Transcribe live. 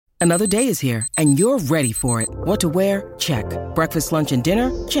Another day is here, and you're ready for it. What to wear? Check. Breakfast, lunch, and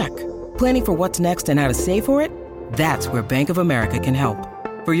dinner? Check. Planning for what's next and how to save for it? That's where Bank of America can help.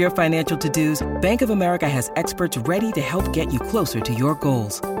 For your financial to-dos, Bank of America has experts ready to help get you closer to your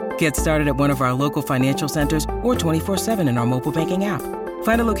goals. Get started at one of our local financial centers or 24/7 in our mobile banking app.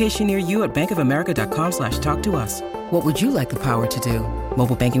 Find a location near you at bankofamerica.com/talktous. What would you like the power to do?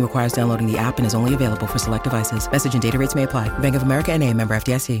 Mobile banking requires downloading the app and is only available for select devices. Message and data rates may apply. Bank of America N.A., member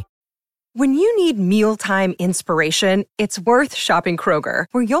FDIC. When you need mealtime inspiration, it's worth shopping Kroger,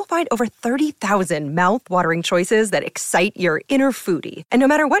 where you'll find over 30,000 mouth-watering choices that excite your inner foodie. And no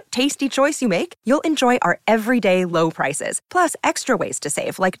matter what tasty choice you make, you'll enjoy our everyday low prices, plus extra ways to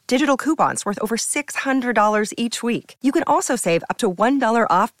save, like digital coupons worth over $600 each week. You can also save up to $1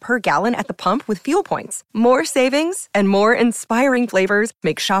 off per gallon at the pump with fuel points. More savings and more inspiring flavors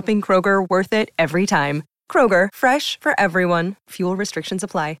make shopping Kroger worth it every time. Kroger, fresh for everyone. Fuel restrictions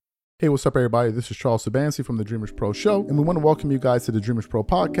apply. Hey, what's up, everybody? This is Charles Sabansi from the Dreamers Pro Show, and we want to welcome you guys to the Dreamers Pro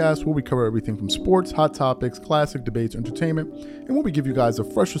Podcast, where we cover everything from sports, hot topics, classic debates, entertainment, and where we give you guys a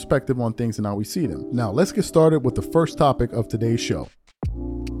fresh perspective on things and how we see them. Now, let's get started with the first topic of today's show.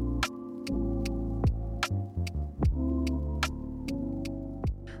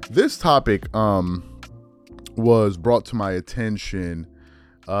 This topic was brought to my attention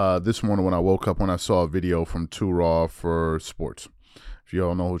this morning when I woke up, when I saw a video from Too Raw for Sports. If you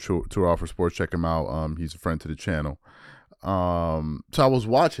all know who Too Raw for Sports, check him out. He's a friend to the channel. So I was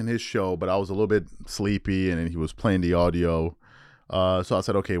watching his show, but I was a little bit sleepy, and then he was playing the audio. So I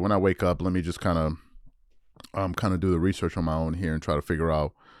said, okay, when I wake up, let me just kind of do the research on my own here and try to figure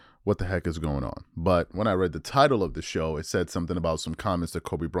out what the heck is going on. But when I read the title of the show, it said something about some comments that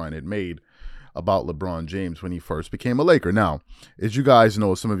Kobe Bryant had made about LeBron James when he first became a Laker. Now, as you guys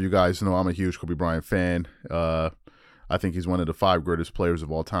know, some of you guys know, I'm a huge Kobe Bryant fan. I think he's one of the 5 greatest players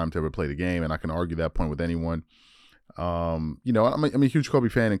of all time to ever play the game, and I can argue that point with anyone. I'm a huge Kobe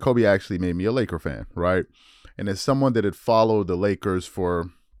fan, and Kobe actually made me a Laker fan, right? And as someone that had followed the Lakers for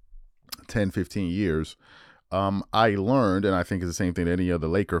 10, 15 years, I learned, and I think it's the same thing that any other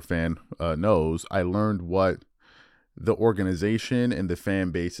Laker fan knows, I learned what the organization and the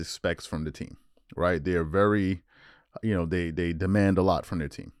fan base expects from the team, right? They are very, they demand a lot from their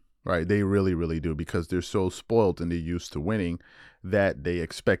team. Right, they really, really do, because they're so spoiled and they're used to winning that they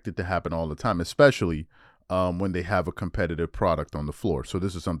expect it to happen all the time, especially when they have a competitive product on the floor. So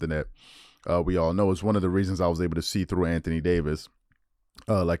this is something that we all know is one of the reasons I was able to see through Anthony Davis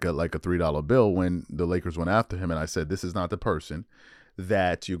like a $3 bill when the Lakers went after him, and I said, this is not the person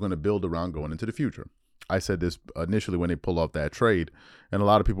that you're going to build around going into the future. I said this initially when they pulled off that trade, and a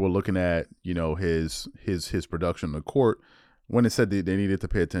lot of people were looking at his production on the court when it said that they needed to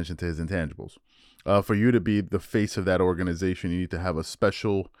pay attention to his intangibles. For you to be the face of that organization, you need to have a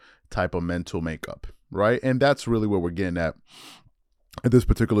special type of mental makeup, right? And that's really what we're getting at this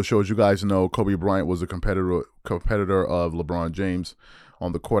particular show. As you guys know, Kobe Bryant was a competitor of LeBron James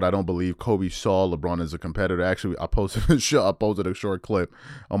on the court. I don't believe Kobe saw LeBron as a competitor. Actually, I posted a short clip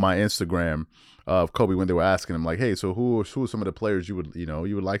on my Instagram of Kobe when they were asking him, like, hey, so who are some of the players you would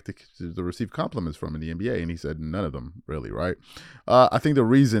like to receive compliments from in the NBA? And he said none of them, really, right? I think the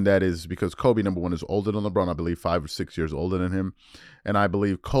reason that is because Kobe, number one, is older than LeBron. I believe 5 or 6 years older than him. And I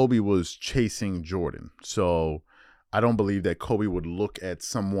believe Kobe was chasing Jordan. So I don't believe that Kobe would look at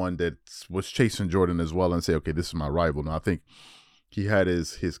someone that was chasing Jordan as well and say, okay, this is my rival. Now, I think he had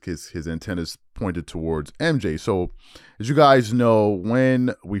his antennas pointed towards MJ. So as you guys know,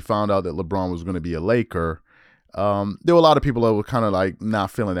 when we found out that LeBron was going to be a Laker, there were a lot of people that were kind of like not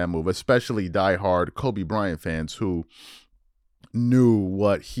feeling that move, especially diehard Kobe Bryant fans who knew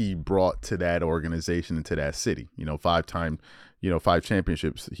what he brought to that organization and to that city. 5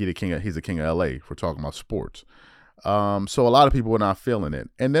 championships. He's the king of LA if we're talking about sports. So a lot of people were not feeling it.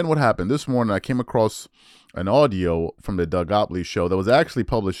 And then what happened? This morning I came across an audio from the Doug Gottlieb show that was actually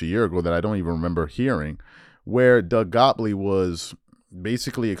published a year ago that I don't even remember hearing, where Doug Gottlieb was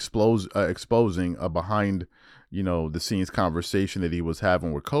basically exposing a behind, the scenes conversation that he was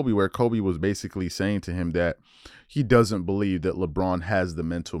having with Kobe, where Kobe was basically saying to him that he doesn't believe that LeBron has the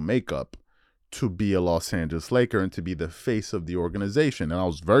mental makeup to be a Los Angeles Laker and to be the face of the organization. And I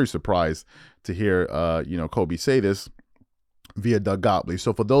was very surprised to hear, Kobe say this via Doug Gottlieb.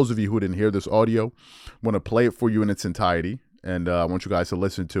 So for those of you who didn't hear this audio, I'm going to play it for you in its entirety. And I want you guys to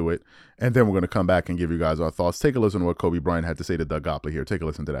listen to it. And then we're going to come back and give you guys our thoughts. Take a listen to what Kobe Bryant had to say to Doug Gottlieb here. Take a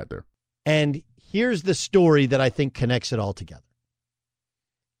listen to that there. And here's the story that I think connects it all together.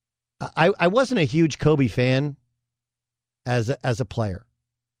 I wasn't a huge Kobe fan as a player.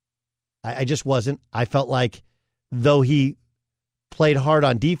 I just wasn't. I felt like though he played hard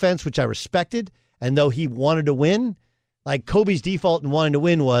on defense, which I respected. And though he wanted to win, like Kobe's default in wanting to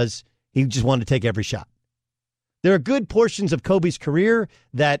win was he just wanted to take every shot. There are good portions of Kobe's career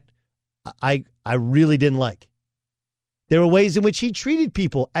that I really didn't like. There were ways in which he treated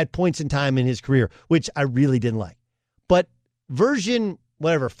people at points in time in his career, which I really didn't like. But version,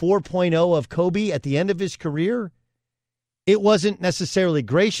 4.0 of Kobe at the end of his career, it wasn't necessarily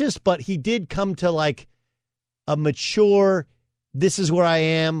gracious, but he did come to like a mature, this is where I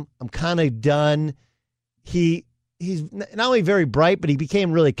am, I'm kind of done. He's not only very bright, but he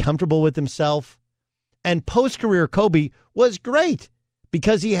became really comfortable with himself. And post-career Kobe was great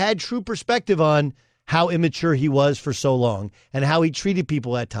because he had true perspective on how immature he was for so long and how he treated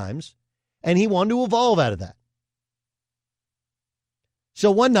people at times. And he wanted to evolve out of that. So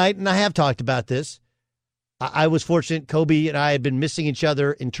one night, and I have talked about this, I was fortunate Kobe and I had been missing each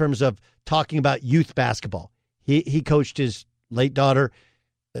other in terms of talking about youth basketball. He coached his late daughter,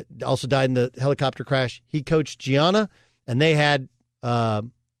 also died in the helicopter crash. He coached Gianna, and they had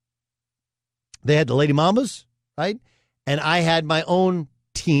the Lady Mambas, right? And I had my own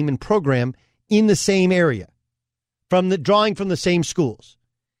team and program in the same area, drawing from the same schools.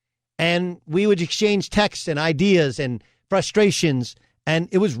 And we would exchange texts and ideas and frustrations, and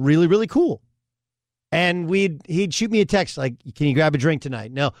it was really, really cool. And he'd shoot me a text like, can you grab a drink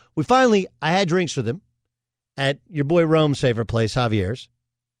tonight? No, I had drinks with him at your boy Rome's favorite place, Javier's.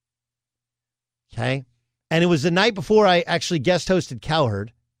 Okay. And it was the night before I actually guest hosted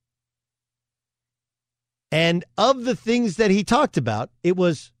Cowherd. And of the things that he talked about, it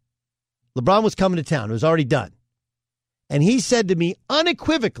was LeBron was coming to town. It was already done. And he said to me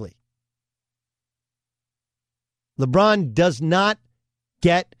unequivocally, LeBron does not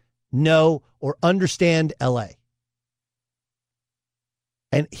get, know, or understand L.A.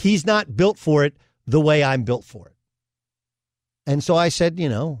 And he's not built for it the way I'm built for it. And so I said,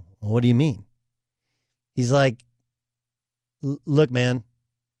 what do you mean? He's like, look, man,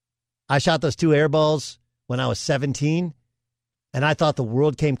 I shot those 2 air balls when I was 17, and I thought the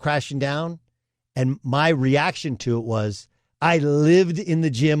world came crashing down. And my reaction to it was, I lived in the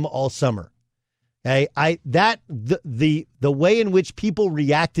gym all summer. Okay, the way in which people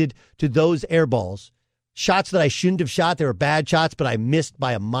reacted to those air balls, shots that I shouldn't have shot, they were bad shots, but I missed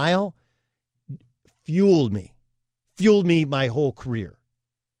by a mile, fueled me my whole career.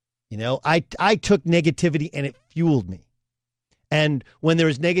 I took negativity and it fueled me. And when there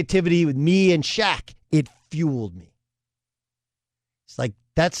was negativity with me and Shaq, it fueled me. It's like,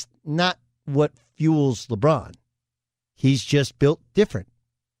 that's not what fuels LeBron. He's just built different.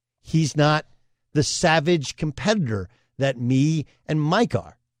 He's not the savage competitor that me and Mike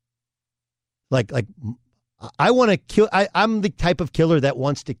are. Like I want to kill. I'm the type of killer that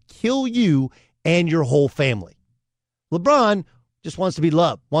wants to kill you and your whole family. LeBron just wants to be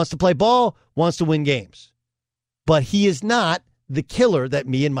loved, wants to play ball, wants to win games. But he is not the killer that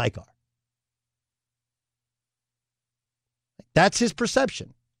me and Mike are. That's his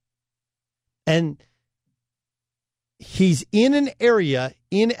perception. And he's in an area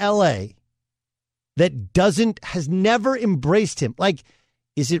in L.A. that has never embraced him. Like,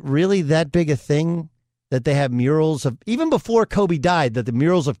 is it really that big a thing that they have murals of, even before Kobe died, that the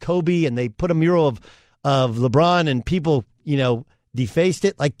murals of Kobe, and they put a mural of LeBron and people, defaced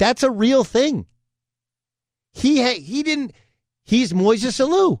it? Like, that's a real thing. He's Moises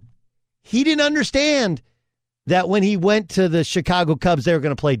Alou. He didn't understand that when he went to the Chicago Cubs, they were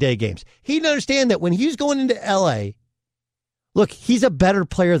going to play day games. He didn't understand that when he was going into L.A., look, he's a better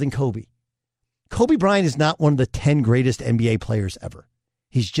player than Kobe. Kobe Bryant is not one of the 10 greatest NBA players ever.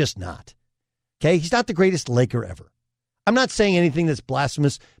 He's just not. Okay? He's not the greatest Laker ever. I'm not saying anything that's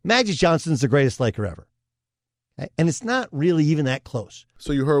blasphemous. Magic Johnson's the greatest Laker ever. Okay? And it's not really even that close.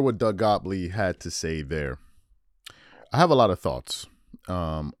 So you heard what Doug Gottlieb had to say there. I have a lot of thoughts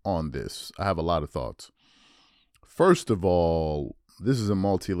on this. I have a lot of thoughts. First of all, this is a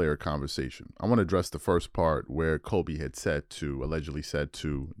multi-layered conversation. I want to address the first part where Kobe had allegedly said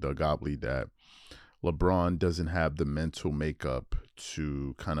to Doug Gottlieb that LeBron doesn't have the mental makeup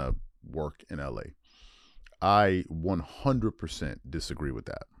to kind of work in LA. I 100% disagree with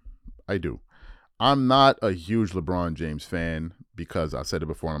that. I do. I'm not a huge LeBron James fan because I said it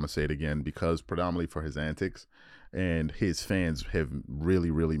before and I'm going to say it again, because predominantly for his antics, and his fans have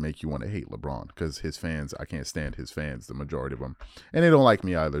really make you want to hate LeBron because his fans, I can't stand his fans, the majority of them, and they don't like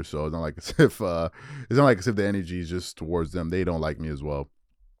me either. So it's not like as if the energy is just towards them. They don't like me as well,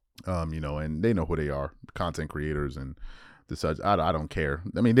 and they know who they are, content creators and the such. I don't care.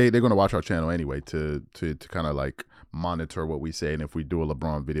 I mean, they're going to watch our channel anyway to kind of like monitor what we say, and if we do a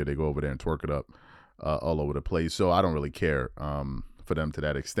LeBron video, they go over there and twerk it up. all over the place. So I don't really care for them to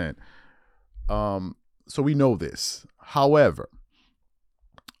that extent. So we know this. However,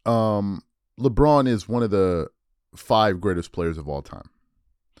 LeBron is one of the 5 greatest players of all time.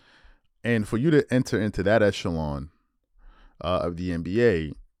 And for you to enter into that echelon of the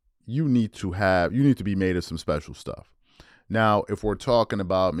NBA, you need to be made of some special stuff. Now, if we're talking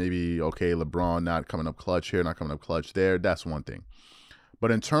about maybe, okay, LeBron not coming up clutch here, not coming up clutch there, that's one thing.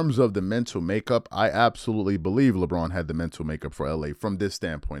 But in terms of the mental makeup, I absolutely believe LeBron had the mental makeup for LA from this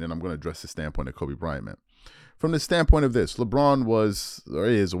standpoint. And I'm going to address the standpoint that Kobe Bryant meant. From the standpoint of this, LeBron was, or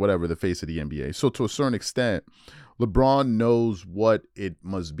is, or whatever, the face of the NBA. So to a certain extent, LeBron knows what it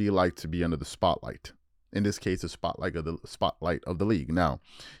must be like to be under the spotlight. In this case, the spotlight of the league. Now,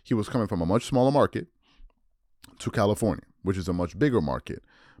 he was coming from a much smaller market to California, which is a much bigger market.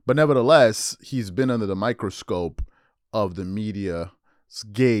 But nevertheless, he's been under the microscope of the media's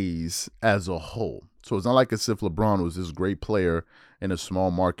gaze as a whole. So it's not like as if LeBron was this great player in a small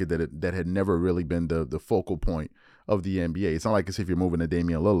market that had never really been the focal point of the NBA. It's not like as if you're moving a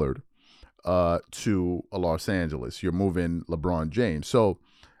Damian Lillard to Los Angeles. You're moving LeBron James. So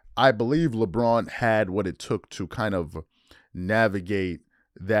I believe LeBron had what it took to kind of navigate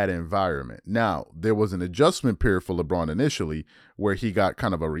that environment. Now, there was an adjustment period for LeBron initially where he got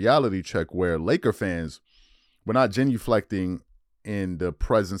kind of a reality check where Laker fans were not genuflecting in the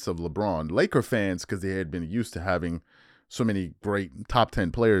presence of LeBron. Laker fans, because they had been used to having so many great top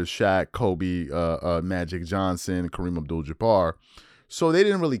 10 players, Shaq, Kobe, Magic Johnson, Kareem Abdul-Jabbar. So they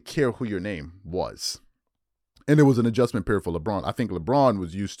didn't really care who your name was. And it was an adjustment period for LeBron. I think LeBron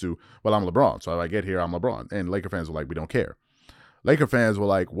was used to, well, I'm LeBron. So if I get here, I'm LeBron. And Laker fans were like, we don't care. Laker fans were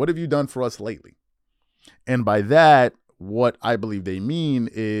like, what have you done for us lately? And by that, what I believe they mean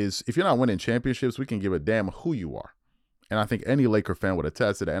is if you're not winning championships, we can give a damn who you are. And I think any Laker fan would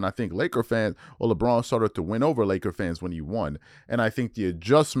attest to that. And I think Laker fans, or LeBron started to win over Laker fans when he won. And I think the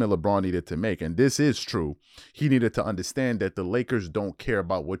adjustment LeBron needed to make, and this is true, he needed to understand that the Lakers don't care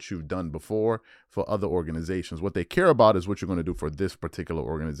about what you've done before for other organizations. What they care about is what you're going to do for this particular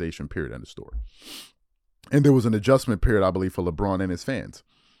organization, period, end of story. And there was an adjustment period, I believe, for LeBron and his fans.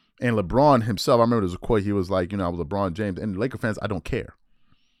 And LeBron himself, I remember there was a quote, he was like, I was LeBron James. And Laker fans, I don't care.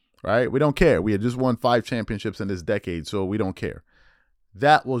 Right? We don't care. We had just won 5 championships in this decade, so we don't care.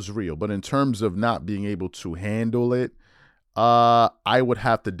 That was real. But in terms of not being able to handle it, I would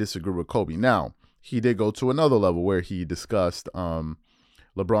have to disagree with Kobe. Now, he did go to another level where he discussed LeBron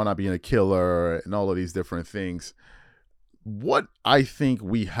not being a killer and all of these different things. What I think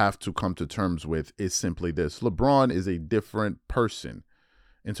we have to come to terms with is simply this. LeBron is a different person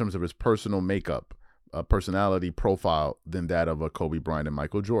in terms of his personal makeup, personality profile than that of a Kobe Bryant and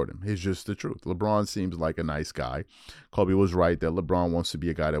Michael Jordan. It's just the truth. LeBron seems like a nice guy. Kobe was right that LeBron wants to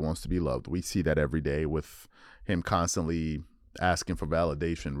be a guy that wants to be loved. We see that every day with him constantly asking for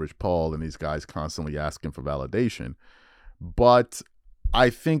validation. Rich Paul and these guys constantly asking for validation. But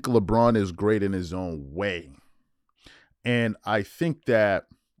I think LeBron is great in his own way. And I think that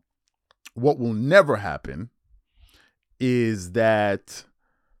what will never happen is that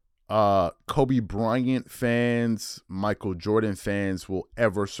Kobe Bryant fans, Michael Jordan fans will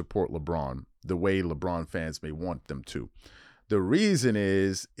ever support LeBron the way LeBron fans may want them to. The reason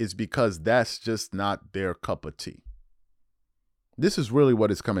is because that's just not their cup of tea. This is really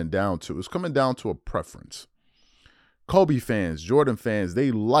what it's coming down to. It's coming down to a preference. Kobe fans, Jordan fans, they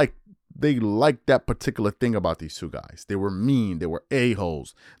like that particular thing about these two guys. They were mean. They were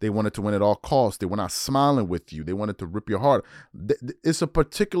a-holes. They wanted to win at all costs. They were not smiling with you. They wanted to rip your heart. It's a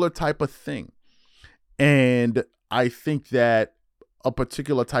particular type of thing. And I think that a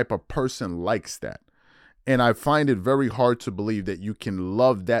particular type of person likes that. And I find it very hard to believe that you can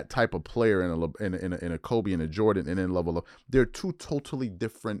love that type of player in a Kobe and a Jordan and in level of. They're two totally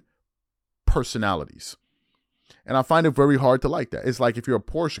different personalities. And I find it very hard to like that. It's like if you're a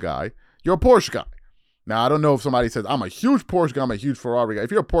Porsche guy, you're a Porsche guy. Now, I don't know if somebody says, I'm a huge Porsche guy, I'm a huge Ferrari guy.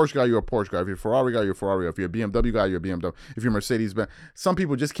 If you're a Porsche guy, you're a Porsche guy. If you're a Ferrari guy, you're a Ferrari guy. If you're a BMW guy, you're a BMW. If you're a Mercedes-Benz. Some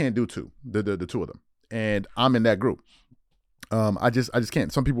people just can't do the two of them. And I'm in that group. I just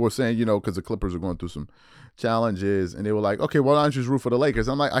can't. Some people were saying, because the Clippers are going through some challenges, and they were like, okay, well, why don't you just root for the Lakers?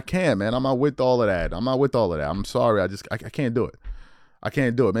 I'm like, I can't, man. I'm not with all of that. I'm sorry. I can't do it. I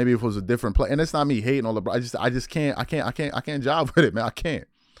can't do it. Maybe if it was a different play. And it's not me hating on LeBron. I just can't jive with it, man. I can't.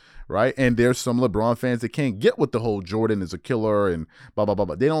 Right? And there's some LeBron fans that can't get with the whole Jordan is a killer and blah, blah, blah,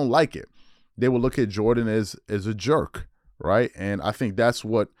 blah. They don't like it. They will look at Jordan as a jerk. Right? And I think that's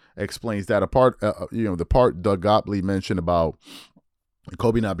what explains that. The part Doug Gottlieb mentioned about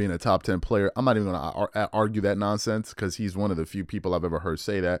Kobe not being a top 10 player, I'm not even going to argue that nonsense because he's one of the few people I've ever heard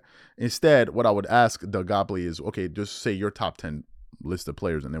say that. Instead, what I would ask Doug Gottlieb is, okay, just say your top 10 list of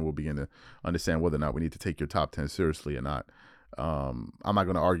players, and then we'll begin to understand whether or not we need to take your top 10 seriously or not. I'm not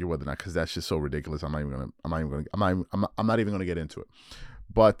going to argue whether or not, because that's just so ridiculous. I'm not even going to get into it.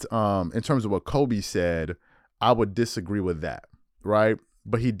 But in terms of what Kobe said, I would disagree with that, right?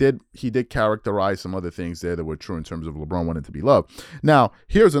 But he did characterize some other things there that were true in terms of LeBron wanting to be loved. Now,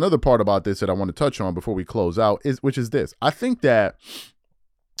 here's another part about this that I want to touch on before we close out, which is this. I think that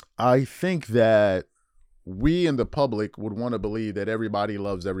we in the public would want to believe that everybody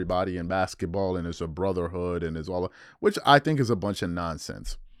loves everybody in basketball and it's a brotherhood and it's all, which I think is a bunch of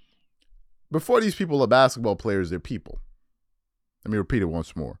nonsense. Before these people are basketball players, they're people. Let me repeat it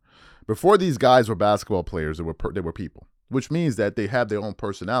once more. Before these guys were basketball players, they were people, which means that they have their own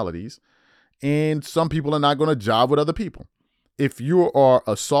personalities, and some people are not going to jive with other people. If you are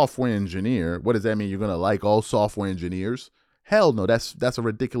a software engineer, what does that mean? You're going to like all software engineers? Hell no, that's a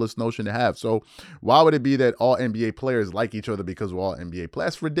ridiculous notion to have. So why would it be that all NBA players like each other because we're all NBA players?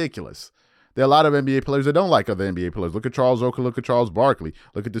 That's ridiculous. There are a lot of NBA players that don't like other NBA players. Look at Charles Oakley, look at Charles Barkley.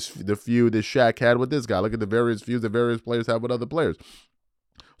 Look at the feud that Shaq had with this guy. Look at the various feuds that various players have with other players.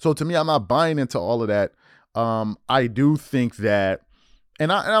 So to me, I'm not buying into all of that. I do think that, and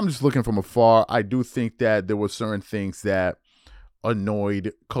I'm just looking from afar, I do think that there were certain things that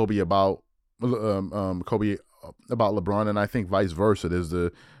annoyed Kobe about LeBron, and I think vice versa.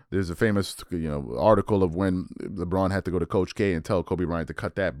 There's a famous article of when LeBron had to go to Coach K and tell Kobe Bryant to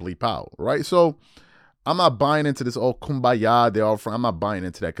cut that bleep out, right? So I'm not buying into this kumbaya, they're all friends. I'm not buying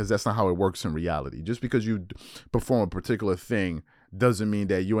into that because that's not how it works in reality. Just because you perform a particular thing doesn't mean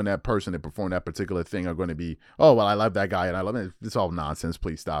that you and that person that performed that particular thing are going to be, oh, well, I love that guy and I love it. It's all nonsense.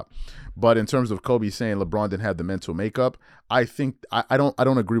 Please stop. But in terms of Kobe saying LeBron didn't have the mental makeup, I think I don't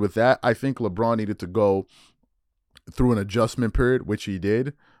agree with that. I think LeBron needed to go through an adjustment period, which he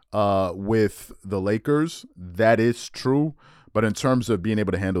did with the Lakers. That is true. But in terms of being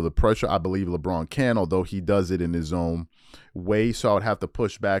able to handle the pressure, I believe LeBron can, although he does it in his own way. So I would have to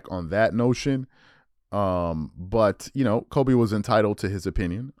push back on that notion. But Kobe was entitled to his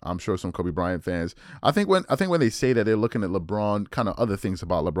opinion. I'm sure some Kobe Bryant fans, I think when they say that, they're looking at LeBron, kind of other things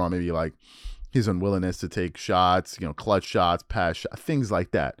about LeBron, maybe like his unwillingness to take shots, clutch shots, pass shots, things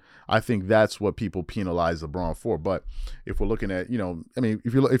like that. I think that's what people penalize LeBron for. But if we're looking at,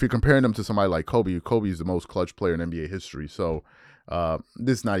 if you're comparing them to somebody like Kobe is the most clutch player in NBA history. So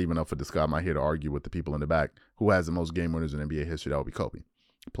this is not even up for discussion. I'm not here to argue with the people in the back. Who has the most game winners in NBA history? That would be Kobe.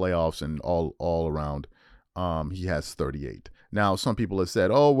 Playoffs and all around, he has 38. Now, some people have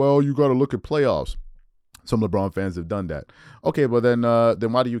said, oh, well, you got to look at playoffs. Some LeBron fans have done that. Okay, but then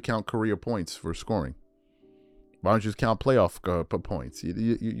why do you count career points for scoring? Why don't you just count playoff points?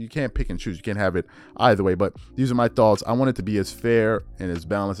 You can't pick and choose. You can't have it either way. But these are my thoughts. I want it to be as fair and as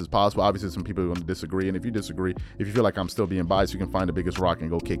balanced as possible. Obviously, some people are going to disagree. And if you disagree, if you feel like I'm still being biased, you can find the biggest rock and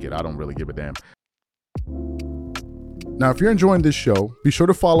go kick it. I don't really give a damn. Now, if you're enjoying this show, be sure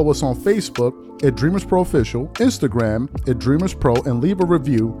to follow us on Facebook at Dreamers Pro Official, Instagram at Dreamers Pro, and leave a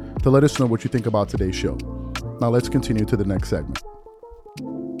review to let us know what you think about today's show. Now, let's continue to the next segment.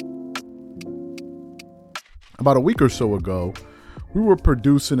 About a week or so ago, we were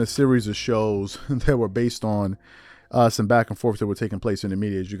producing a series of shows that were based on some back and forth that were taking place in the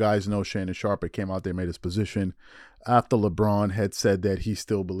media. As you guys know, Shannon Sharpe came out there, made his position after LeBron had said that he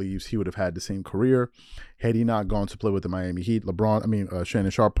still believes he would have had the same career had he not gone to play with the Miami Heat. Shannon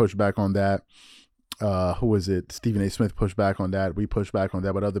Sharpe pushed back on that. Stephen A. Smith pushed back on that. We pushed back on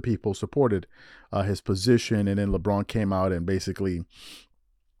that, but other people supported his position. And then LeBron came out and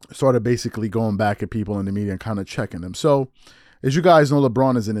started going back at people in the media and kind of checking them. So, as you guys know,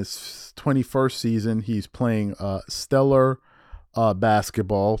 LeBron is in his 21st season. He's playing stellar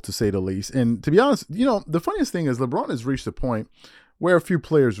basketball, to say the least. And to be honest, the funniest thing is LeBron has reached a point where a few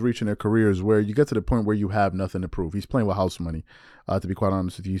players reach in their careers where you get to the point where you have nothing to prove. He's playing with house money, to be quite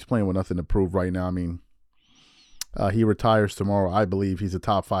honest with you. He's playing with nothing to prove right now. I mean, he retires tomorrow. I believe he's a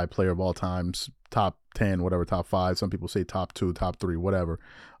top 5 player of all times, top 10, whatever, top 5. Some people say top 2, top 3, whatever.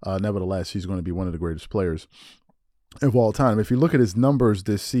 Nevertheless, he's going to be one of the greatest players of all time. If you look at his numbers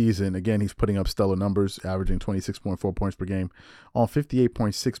this season, again, he's putting up stellar numbers, averaging 26.4 points per game on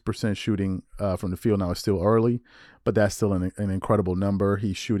 58.6% shooting from the field. Now, it's still early, but that's still an incredible number.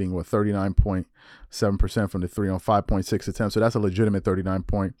 He's shooting 39.7% from the three on 5.6 attempts. So that's a legitimate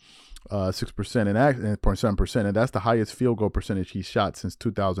 39.6% and 0.7%, and that's the highest field goal percentage he's shot since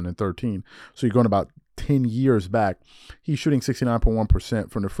 2013. So you're going about 10 years back. He's shooting 69.1%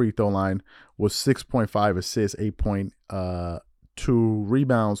 from the free throw line with 6.5 assists, 8.2 2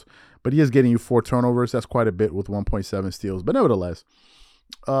 rebounds, but he is getting you 4 turnovers. That's quite a bit with 1.7 steals. But nevertheless,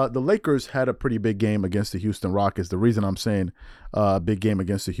 the Lakers had a pretty big game against the Houston Rockets. The reason I'm saying big game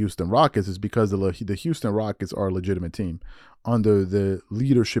against the Houston Rockets is because the Houston Rockets are a legitimate team under the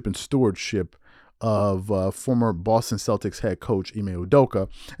leadership and stewardship of former Boston Celtics head coach Ime Udoka.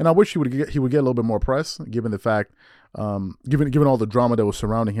 And I wish he would get a little bit more press, given the fact, given all the drama that was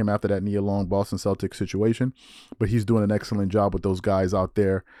surrounding him after that Nia Long Boston Celtics situation. But he's doing an excellent job with those guys out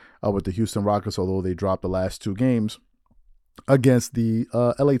there with the Houston Rockets, although they dropped the last 2 games against the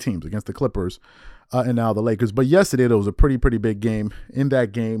LA teams, against the Clippers and now the Lakers. But yesterday, there was a pretty big game. In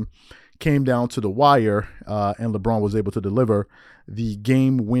that game, came down to the wire, and LeBron was able to deliver the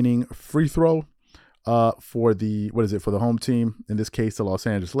game-winning free throw for the home team, in this case, the Los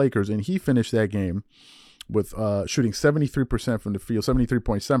Angeles Lakers. And he finished that game with shooting 73% from the field,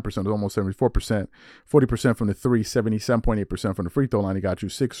 73.7%, almost 74%, 40% from the three, 77.8% from the free throw line. He got you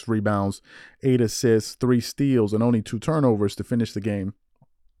 6 rebounds, 8 assists, 3 steals, and only 2 turnovers to finish the game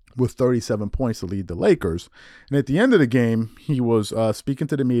with 37 points to lead the Lakers. And at the end of the game, he was speaking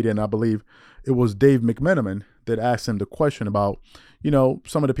to the media, and I believe it was Dave McMenamin that asked him the question about,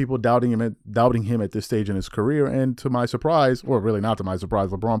 some of the people doubting him at this stage in his career. And to my surprise, or really not to my surprise,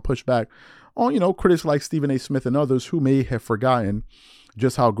 LeBron pushed back on, critics like Stephen A. Smith and others who may have forgotten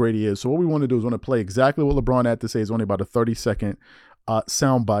just how great he is. So what we want to do is want to play exactly what LeBron had to say. It's only about a 30-second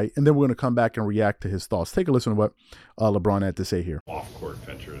soundbite, and then we're going to come back and react to his thoughts. Take a listen to what LeBron had to say here. Off-court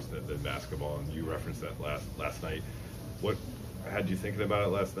ventures than basketball, and you referenced that last night. What had you thinking about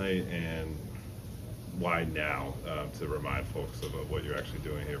it last night, and why now to remind folks of what you're actually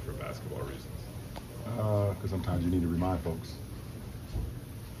doing here for basketball reasons? Because sometimes you need to remind folks.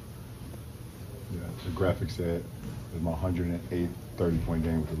 Yeah, the graphic said it's my 108th 30-point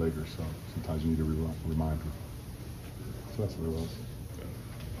game with the Lakers, so sometimes you need to remind people. So that's what it was.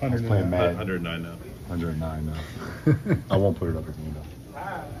 I was playing Madden. 109 now. 109 now. I won't put it up again,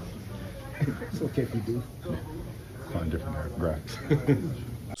 though. It's okay if you do. Find different graphics.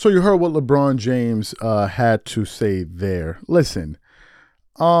 So you heard what LeBron James had to say there. Listen,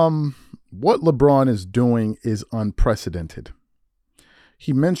 what LeBron is doing is unprecedented.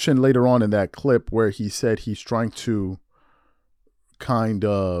 He mentioned later on in that clip where he said he's trying to kind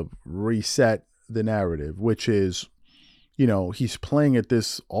of reset the narrative, which is, he's playing at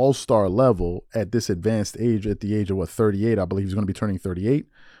this all-star level at this advanced age, at the age of 38. I believe he's going to be turning 38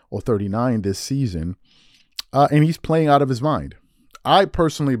 or 39 this season. And he's playing out of his mind. I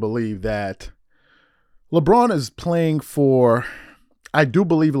personally believe that LeBron is playing I do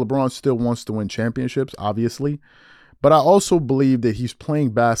believe LeBron still wants to win championships, obviously. But I also believe that he's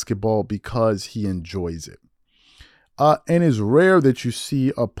playing basketball because he enjoys it. And it's rare that you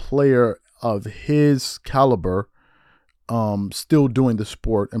see a player of his caliber still doing the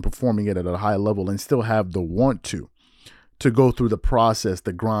sport and performing it at a high level and still have the want to go through the process,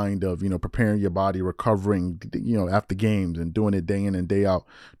 the grind of, preparing your body, recovering, after games and doing it day in and day out,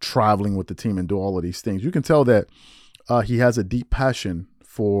 traveling with the team and do all of these things. You can tell that he has a deep passion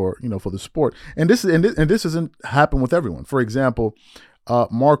for the sport. And this doesn't happen with everyone. For example,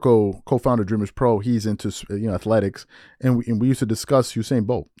 Marco, co-founder of Dreamers Pro, he's into athletics, and we used to discuss Usain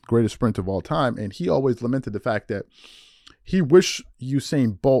Bolt, greatest sprinter of all time, and he always lamented the fact that he wished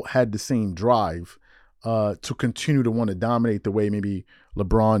Usain Bolt had the same drive to continue to want to dominate the way maybe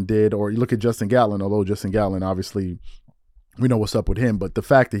LeBron did. Or you look at Justin Gatlin, although Justin Gatlin, obviously, we know what's up with him, but the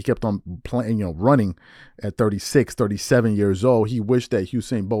fact that he kept on playing, running at 36, 37 years old, he wished that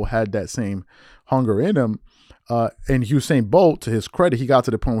Usain Bolt had that same hunger in him. And Usain Bolt, to his credit, he got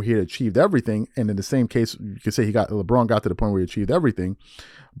to the point where he had achieved everything. And in the same case, you could say LeBron got to the point where he achieved everything.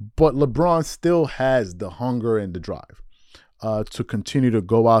 But LeBron still has the hunger and the drive to continue to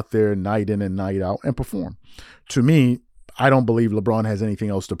go out there night in and night out and perform. To me, I don't believe LeBron has anything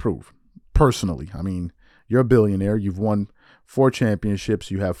else to prove, personally. I mean, you're a billionaire. You've won 4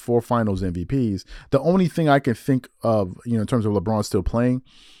 championships. You have 4 finals MVPs. The only thing I can think of, in terms of LeBron still playing,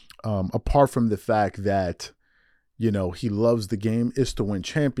 apart from the fact that, he loves the game, is to win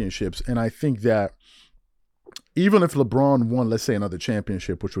championships. And I think that even if LeBron won, let's say, another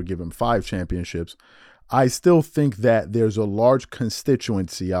championship, which would give him 5 championships, I still think that there's a large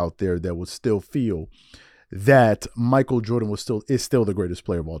constituency out there that would still feel that Michael Jordan is still the greatest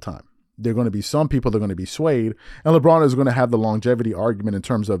player of all time. There are going to be some people that are going to be swayed, and LeBron is going to have the longevity argument in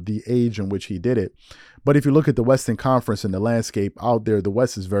terms of the age in which he did it. But if you look at the Western Conference and the landscape out there, the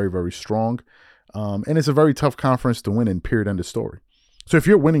West is very, very strong. And it's a very tough conference to win in, period, end of story. So if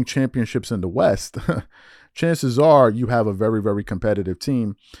you're winning championships in the West, chances are you have a very, very competitive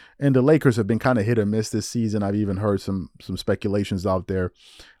team. And the Lakers have been kind of hit or miss this season. I've even heard some speculations out there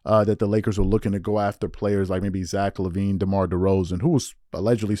that the Lakers were looking to go after players like maybe Zach LaVine, DeMar DeRozan, who was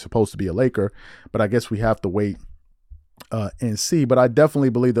allegedly supposed to be a Laker. But I guess we have to wait and see. But I definitely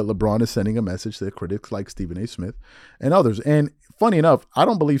believe that LeBron is sending a message to critics like Stephen A. Smith and others. And funny enough, I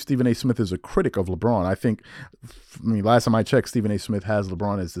don't believe Stephen A. Smith is a critic of LeBron. I mean, last time I checked, Stephen A. Smith has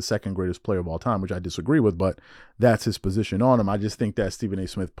LeBron as the second greatest player of all time, which I disagree with, but that's his position on him. I just think that Stephen A.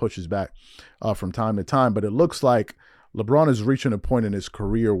 Smith pushes back from time to time. But it looks like LeBron is reaching a point in his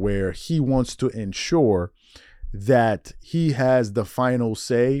career where he wants to ensure that he has the final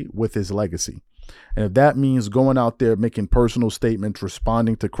say with his legacy. And if that means going out there, making personal statements,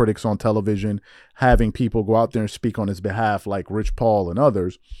 responding to critics on television, having people go out there and speak on his behalf like Rich Paul and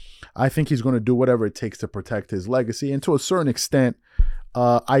others, I think he's going to do whatever it takes to protect his legacy. And to a certain extent,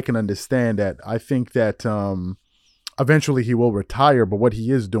 I can understand that. I think that eventually he will retire, but what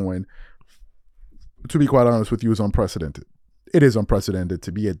he is doing, to be quite honest with you, is unprecedented. It is unprecedented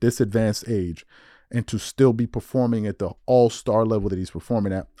to be at this advanced age and to still be performing at the all-star level that he's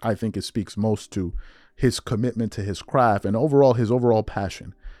performing at. I think it speaks most to his commitment to his craft and his overall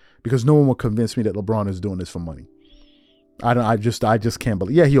passion, because no one will convince me that LeBron is doing this for money. I just can't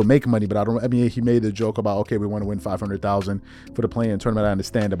believe. Yeah, he'll make money, but he made the joke about, okay, we want to win $500,000 for the play-in tournament. I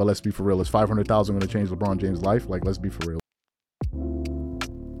understand that, but let's be for real. Is $500,000 going to change LeBron James' life? Like, let's be for real.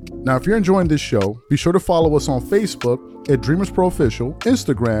 Now, if you're enjoying this show, be sure to follow us on Facebook at Dreamers Pro Official,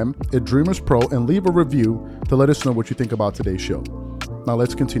 Instagram at Dreamers Pro, and leave a review to let us know what you think about today's show. Now,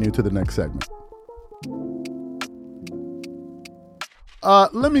 let's continue to the next segment.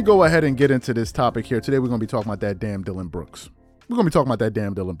 Let me go ahead and get into this topic here. Today, we're going to be talking about that damn Dillon Brooks.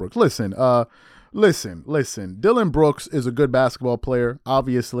 Listen. Dillon Brooks is a good basketball player,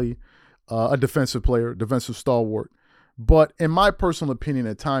 obviously, a defensive player, defensive stalwart. But in my personal opinion,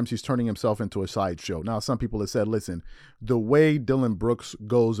 at times he's turning himself into a sideshow. Now, some people have said, listen, the way Dillon Brooks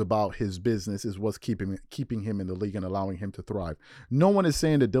goes about his business is what's keeping him in the league and allowing him to thrive. No one is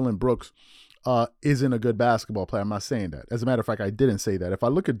saying that Dillon Brooks isn't a good basketball player. I'm not saying that. As a matter of fact, I didn't say that. If I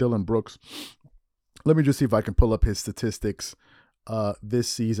look at Dillon Brooks, let me just see if I can pull up his statistics this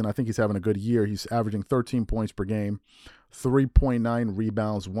season. I think he's having a good year. He's averaging 13 points per game, 3.9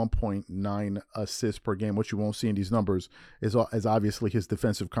 rebounds, 1.9 assists per game. What you won't see in these numbers is obviously his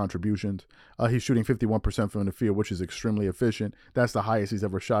defensive contributions. He's shooting 51% from the field, which is extremely efficient. That's the highest he's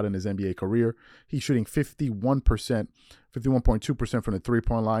ever shot in his NBA career. He's shooting 51.2% from the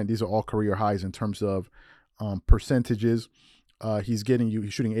three-point line. These are all career highs in terms of percentages. He's shooting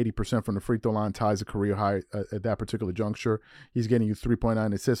 80% from the free throw line, ties a career high at that particular juncture. He's getting you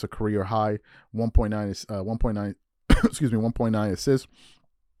 3.9 assists, a career high, 1.9 assists, game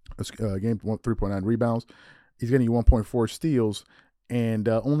 3.9 rebounds. He's getting you 1.4 steals and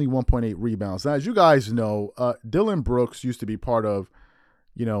only 1.8 rebounds. Now, as you guys know, Dillon Brooks used to be part of,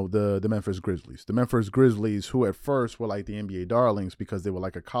 the Memphis Grizzlies. The Memphis Grizzlies, who at first were like the NBA darlings because they were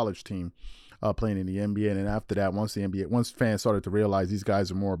like a college team playing in the NBA. And then after that, once fans started to realize these guys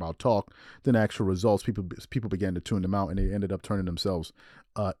are more about talk than actual results, people began to tune them out, and they ended up turning themselves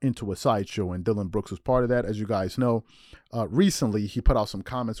into a sideshow. And Dillon Brooks was part of that. As you guys know, recently he put out some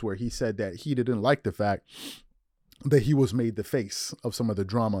comments where he said that he didn't like the fact that he was made the face of some of the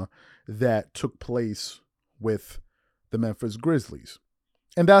drama that took place with the Memphis Grizzlies.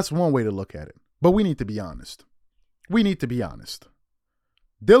 And that's one way to look at it. But we need to be honest.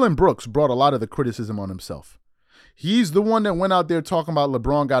 Dillon Brooks brought a lot of the criticism on himself. He's the one that went out there talking about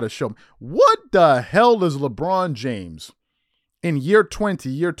LeBron got to show. What the hell does LeBron James in year 20,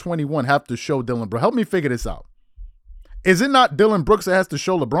 year 21 have to show Dillon Brooks? Help me figure this out. Is it not Dillon Brooks that has to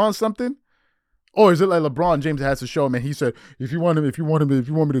show LeBron something? Or is it like LeBron James that has to show him, and he said, if you want me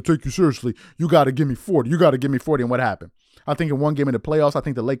to take you seriously, you got to give me 40. And what happened? I think in one game in the playoffs, I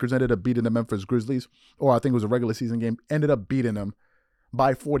think the Lakers ended up beating the Memphis Grizzlies, or I think it was a regular season game, ended up beating them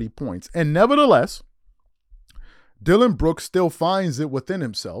by 40 points. And nevertheless, Dillon Brooks still finds it within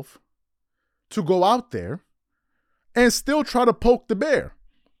himself to go out there and still try to poke the bear,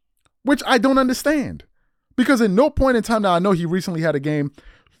 which I don't understand. Because at no point in time, now I know he recently had a game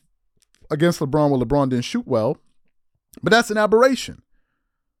against LeBron where LeBron didn't shoot well, but that's an aberration.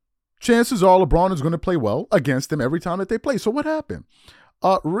 Chances are LeBron is going to play well against him every time that they play. So what happened?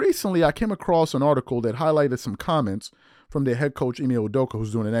 Recently, I came across an article that highlighted some comments from their head coach, Ime Udoka,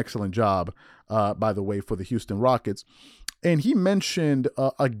 who's doing an excellent job, by the way, for the Houston Rockets. And he mentioned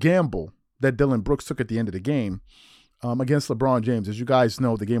a gamble that Dillon Brooks took at the end of the game against LeBron James. As you guys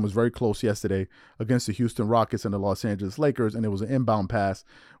know, the game was very close yesterday against the Houston Rockets and the Los Angeles Lakers, and it was an inbound pass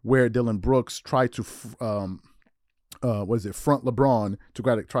where Dillon Brooks tried to front LeBron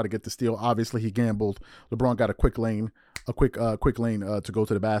to try to get the steal. Obviously, he gambled. LeBron got a quick lane to go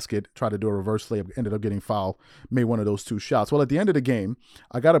to the basket, tried to do a reverse layup, ended up getting fouled, made one of those two shots. Well, at the end of the game,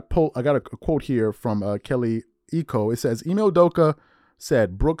 I got a quote here from Kelly Eco. It says, Ime Udoka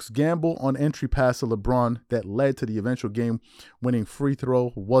said Brooks' gamble on entry pass to LeBron that led to the eventual game-winning free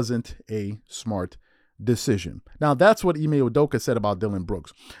throw wasn't a smart decision. Now, that's what Ime Udoka said about Dillon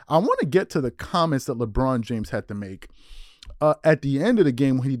Brooks. I want to get to the comments that LeBron James had to make at the end of the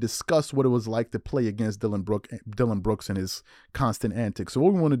game when he discussed what it was like to play against Dillon Brooks and his constant antics. So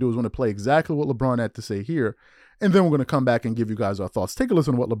what we want to do is want to play exactly what LeBron had to say here, and then we're going to come back and give you guys our thoughts. Take a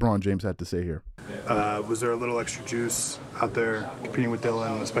listen to what LeBron James had to say here. Was there a little extra juice out there competing with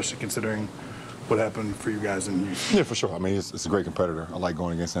Dillon, especially considering what happened for you guys in Houston? Yeah, for sure. I mean, it's a great competitor. I like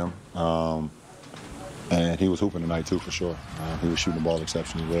going against him. And he was hooping tonight, too, for sure. He was shooting the ball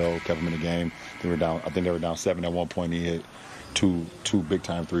exceptionally well, kept him in the game. I think they were down 7 at one point. He hit two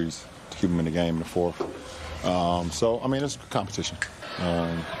big-time threes to keep him in the game in the fourth. So, I mean, it's competition.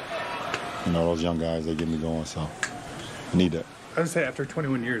 Those young guys, they get me going, so I need that. I would say after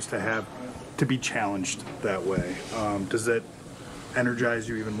 21 years to be challenged that way, does that energize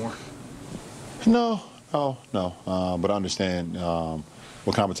you even more? No. But I understand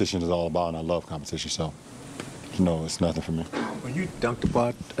what competition is all about, and I love competition, so, it's nothing for me. When you dunked the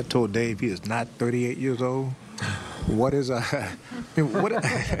ball, I told Dave he is not 38 years old. What is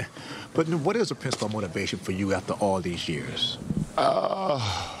what is a principal motivation for you after all these years? I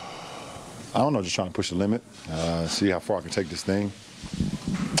don't know, just trying to push the limit, see how far I can take this thing.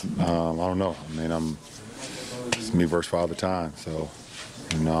 I don't know. I mean, it's me versus Father Time, so,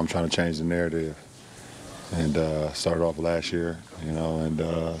 I'm trying to change the narrative. And started off last year, and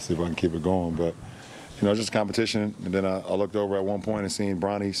see if I can keep it going. But, just competition. And then I looked over at one point and seen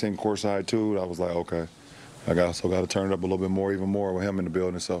Bronny sing courtside too. I was like, okay, I got to turn it up a little bit more, even more with him in the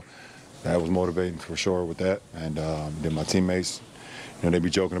building. So that was motivating for sure with that. And then my teammates, they be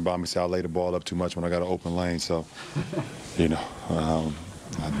joking about me, say I lay the ball up too much when I got an open lane. So, I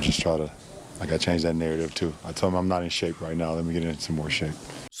just try to, I got to change that narrative too. I told him I'm not in shape right now. Let me get into some more shape.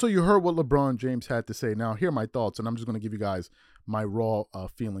 So you heard what LeBron James had to say. Now, here are my thoughts, and I'm just going to give you guys my raw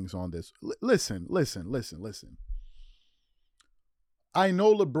feelings on this. Listen. I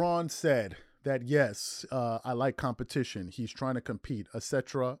know LeBron said that, yes, I like competition. He's trying to compete,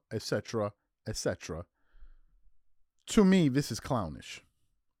 etc., etc., etc. To me, this is clownish.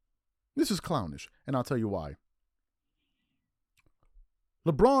 And I'll tell you why.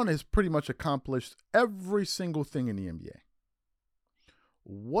 LeBron has pretty much accomplished every single thing in the NBA.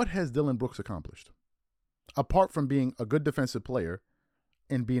 What has Dillon Brooks accomplished? Apart from being a good defensive player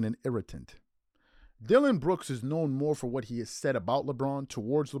and being an irritant. Dillon Brooks is known more for what he has said about LeBron,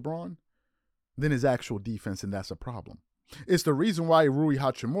 towards LeBron, than his actual defense, and that's a problem. It's the reason why Rui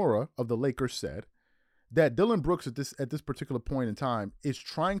Hachimura of the Lakers said that Dillon Brooks at this particular point in time is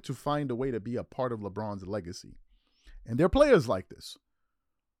trying to find a way to be a part of LeBron's legacy. And there are players like this.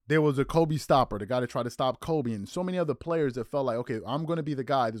 There was a Kobe stopper, the guy that tried to stop Kobe, and so many other players that felt like, okay, I'm going to be the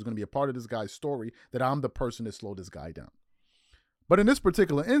guy that's going to be a part of this guy's story, that I'm the person that slowed this guy down. But in this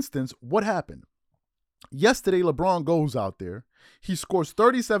particular instance, what happened? Yesterday, LeBron goes out there. He scores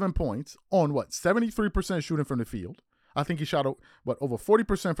 37 points on 73% shooting from the field. I think he shot, over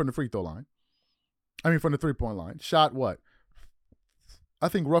 40% from the free throw line. From the three-point line. Shot I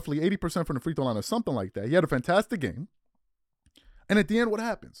think roughly 80% from the free throw line or something like that. He had a fantastic game. And at the end, what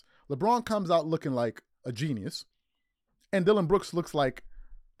happens? LeBron comes out looking like a genius, and Dillon Brooks looks like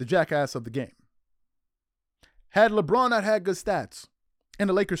the jackass of the game. Had LeBron not had good stats, and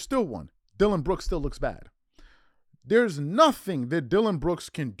the Lakers still won, Dillon Brooks still looks bad. There's nothing that Dillon Brooks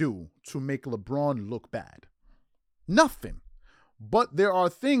can do to make LeBron look bad. Nothing. But there are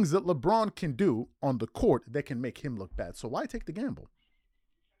things that LeBron can do on the court that can make him look bad. So why take the gamble?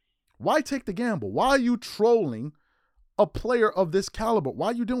 Why take the gamble? Why are you trolling a player of this caliber? Why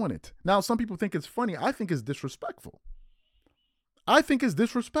are you doing it? Now, some people think it's funny. I think it's disrespectful. Personally, I think it's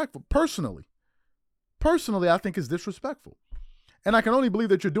disrespectful. And I can only believe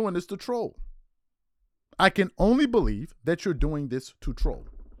that you're doing this to troll.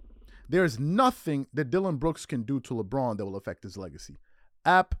 There's nothing that Dillon Brooks can do to LeBron that will affect his legacy.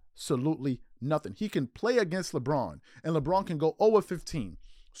 Absolutely nothing. He can play against LeBron, and LeBron can go 0-15,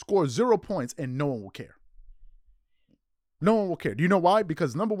 score 0 points, and no one will care. No one will care. Do you know why?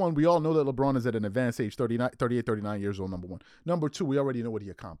 Because number one, we all know that LeBron is at an advanced age, 38, 39 years old, number one. Number two, we already know what he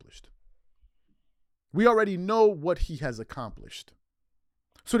accomplished. We already know what he has accomplished.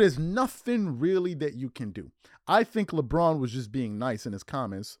 So there's nothing really that you can do. I think LeBron was just being nice in his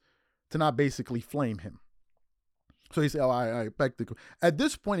comments to not basically flame him. So he said, I back the. At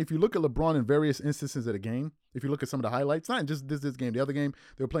this point, if you look at LeBron in various instances of the game, if you look at some of the highlights, not just this game, the other game,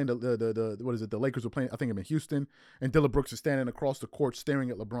 they were playing the Lakers were playing, I think in Houston, and Dillon Brooks is standing across the court staring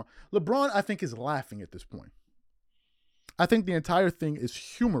at LeBron. LeBron, I think, is laughing at this point. I think the entire thing is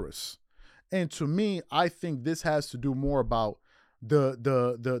humorous. And to me, I think this has to do more about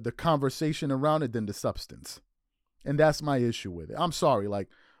the conversation around it than the substance. And that's my issue with it. I'm sorry, like,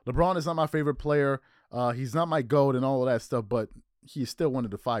 LeBron is not my favorite player. He's not my GOAT and all of that stuff, but he is still one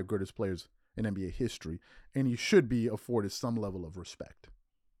of the 5 greatest players in NBA history, and he should be afforded some level of respect.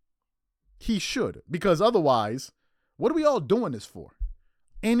 He should, because otherwise, what are we all doing this for?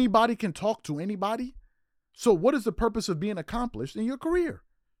 Anybody can talk to anybody. So what is the purpose of being accomplished in your career?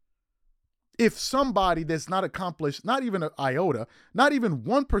 If somebody that's not accomplished, not even an iota, not even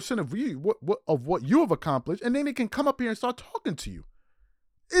 1% of you, of what you have accomplished, and then they can come up here and start talking to you.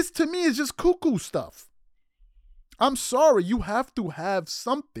 To me, it's just cuckoo stuff. I'm sorry, you have to have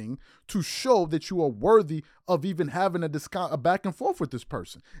something to show that you are worthy of even having a back and forth with this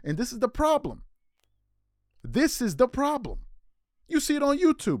person. And this is the problem. This is the problem. You see it on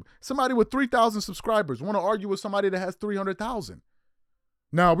YouTube. Somebody with 3,000 subscribers want to argue with somebody that has 300,000.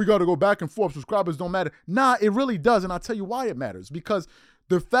 Now, we got to go back and forth. Subscribers don't matter. Nah, it really does. And I'll tell you why it matters. Because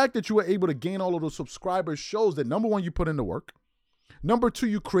the fact that you were able to gain all of those subscribers shows that, number one, you put in the work. Number two,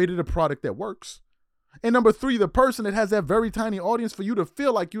 you created a product that works. And number three, the person that has that very tiny audience, for you to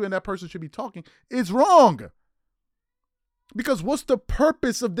feel like you and that person should be talking, is wrong. Because what's the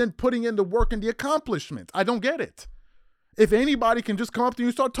purpose of then putting in the work and the accomplishment? I don't get it. If anybody can just come up to you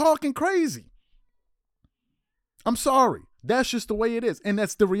and start talking crazy. I'm sorry. That's just the way it is. And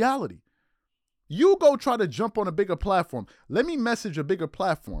that's the reality. You go try to jump on a bigger platform. Let me message a bigger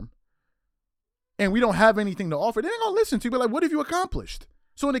platform. And we don't have anything to offer. They ain't going to listen to you. But like, what have you accomplished?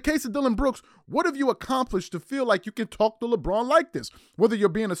 So in the case of Dillon Brooks, what have you accomplished to feel like you can talk to LeBron like this? Whether you're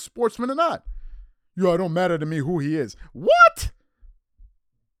being a sportsman or not. It don't matter to me who he is. What?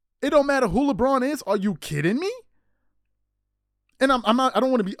 It don't matter who LeBron is? Are you kidding me? And I'm not, I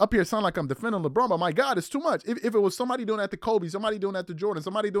don't want to be up here sound like I'm defending LeBron, but my God, it's too much. If it was somebody doing that to Kobe, somebody doing that to Jordan,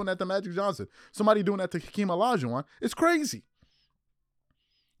 somebody doing that to Magic Johnson, somebody doing that to Hakeem Olajuwon, it's crazy.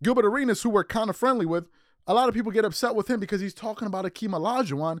 Gilbert Arenas, who we're kind of friendly with, a lot of people get upset with him because he's talking about Hakeem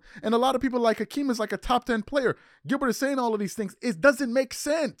Olajuwon, and a lot of people like Hakeem is like a top 10 player. Gilbert is saying all of these things. It doesn't make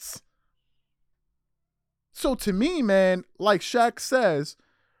sense. So to me, man, like Shaq says,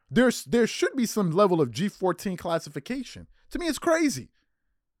 there should be some level of G14 classification. To me, it's crazy.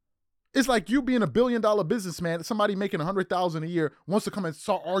 It's like you being $1 billion businessman, somebody making $100,000 a year wants to come and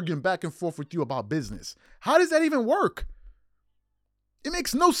start arguing back and forth with you about business. How does that even work? It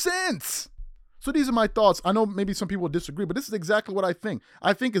makes no sense. So these are my thoughts. I know maybe some people disagree, but this is exactly what I think.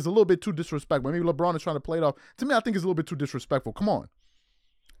 I think it's a little bit too disrespectful. Maybe LeBron is trying to play it off. To me, I think it's a little bit too disrespectful. Come on.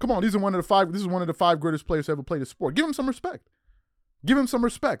 These are one of the 5. This is one of the 5 greatest players to ever play the sport. Give him some respect. Give him some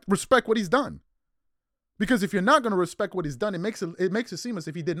respect. Respect what he's done. Because if you're not going to respect what he's done, it makes it seem as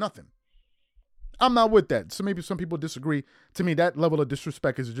if he did nothing. I'm not with that. So maybe some people disagree. To me, that level of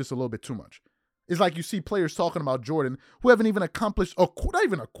disrespect is just a little bit too much. It's like you see players talking about Jordan who haven't even accomplished not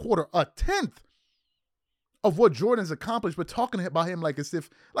even a quarter, a tenth of what Jordan's accomplished, but talking about him like as if,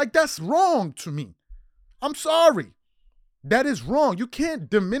 like, that's wrong to me. I'm sorry. That is wrong. You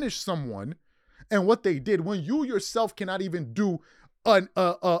can't diminish someone and what they did when you yourself cannot even do an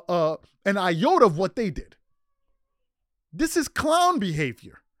iota of what they did. This is clown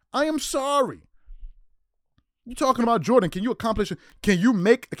behavior. I am sorry. You talking about Jordan? Can you accomplish it? Can you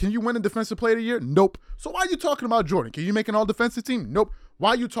win a defensive player of the year? Nope. So why are you talking about Jordan? Can you make an all defensive team? Nope. Why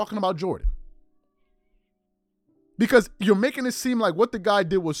are you talking about Jordan? Because you're making it seem like what the guy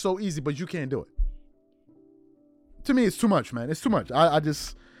did was so easy, but you can't do it. To me, it's too much, man. It's too much.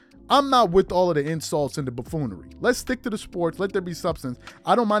 I'm not with all of the insults and the buffoonery. Let's stick to the sports. Let there be substance.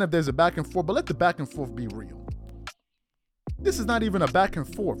 I don't mind if there's a back and forth, but let the back and forth be real. This is not even a back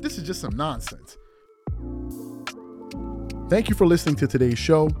and forth. This is just some nonsense. Thank you for listening to today's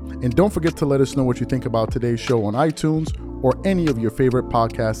show. And don't forget to let us know what you think about today's show on iTunes or any of your favorite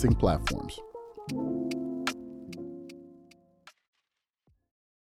podcasting platforms.